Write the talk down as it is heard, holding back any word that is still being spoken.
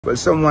Well,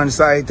 someone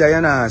said, you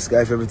ask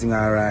if everything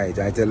alright.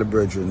 I tell the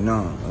brethren,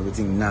 no,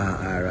 everything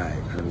not alright,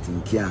 and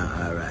everything can't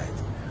alright.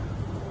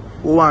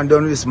 Who want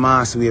done this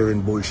mask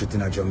wearing bullshit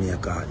in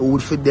Jamaica? Who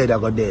would fit dead, I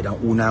go dead, and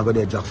who not go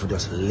dead just for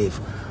just live?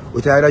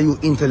 With either you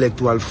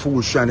intellectual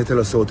fools trying to tell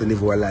us how to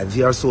live our life.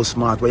 You are so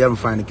smart, but you haven't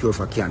found a cure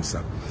for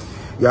cancer.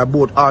 You are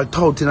both all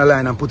out in a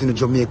line and putting the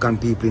Jamaican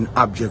people in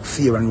abject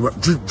fear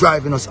and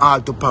driving us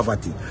all to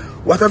poverty.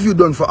 What have you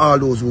done for all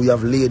those who you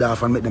have laid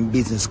off and make them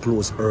business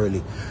close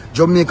early?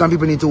 Jamaican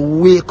people need to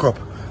wake up.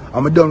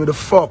 I'm done with the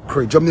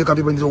fuckery. Jamaican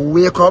people need to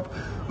wake up.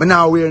 But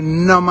now we're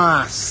no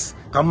mask.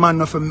 Because man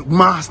no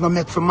mask no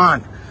make for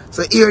man.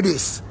 So hear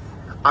this.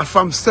 And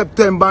from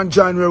September and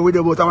January with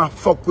about I'm gonna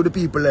fuck with the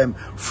people them.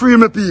 Free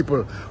my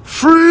people.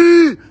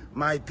 Free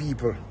my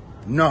people.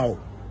 Now.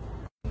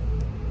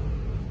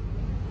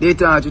 They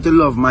taught you to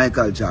love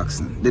Michael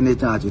Jackson. Then they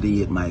taught you to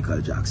hate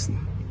Michael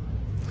Jackson.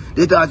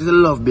 They taught you to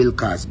love Bill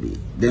Cosby.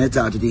 Then they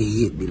taught you to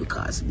hate Bill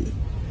Cosby.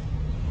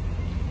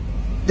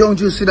 Don't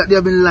you see that they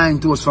have been lying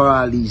to us for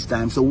all these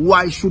times? So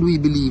why should we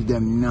believe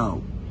them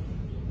now?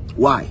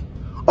 Why?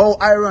 How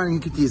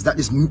ironic it is that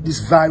this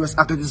virus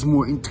actually is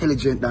more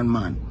intelligent than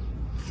man.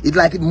 It's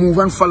like it move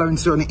and follow in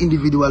certain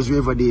individuals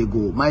wherever they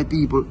go. My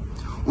people,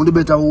 you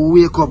better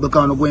wake up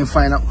because you go and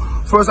find out.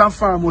 First and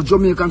foremost,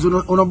 Jamaicans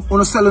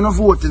are selling a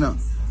vote, you know.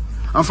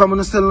 And from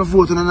when selling a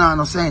vote, you know,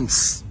 no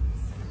sense.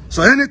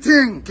 So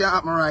anything can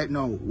happen right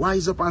now.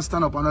 Wise up and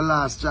stand up on the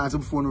last chance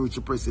before you reach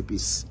the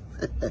precipice.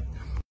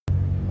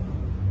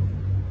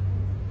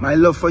 My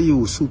love for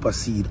you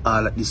supersede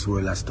all that this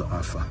world has to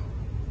offer.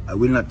 I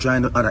will not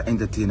join the other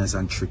entertainers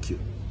and trick you.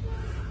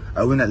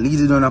 I will not lead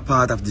you down a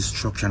path of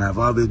destruction. I've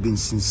always been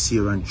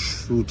sincere and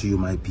true to you,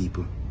 my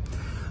people.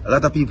 A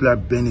lot of people are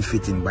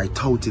benefiting by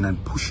touting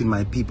and pushing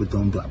my people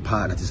down a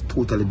path that is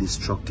totally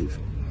destructive.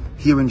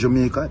 Here in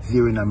Jamaica,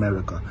 here in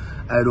America,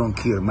 I don't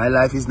care. My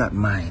life is not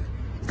mine.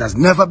 It has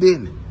never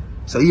been.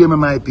 So hear me,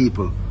 my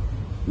people.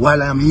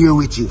 While I'm here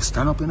with you,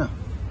 stand up, you know.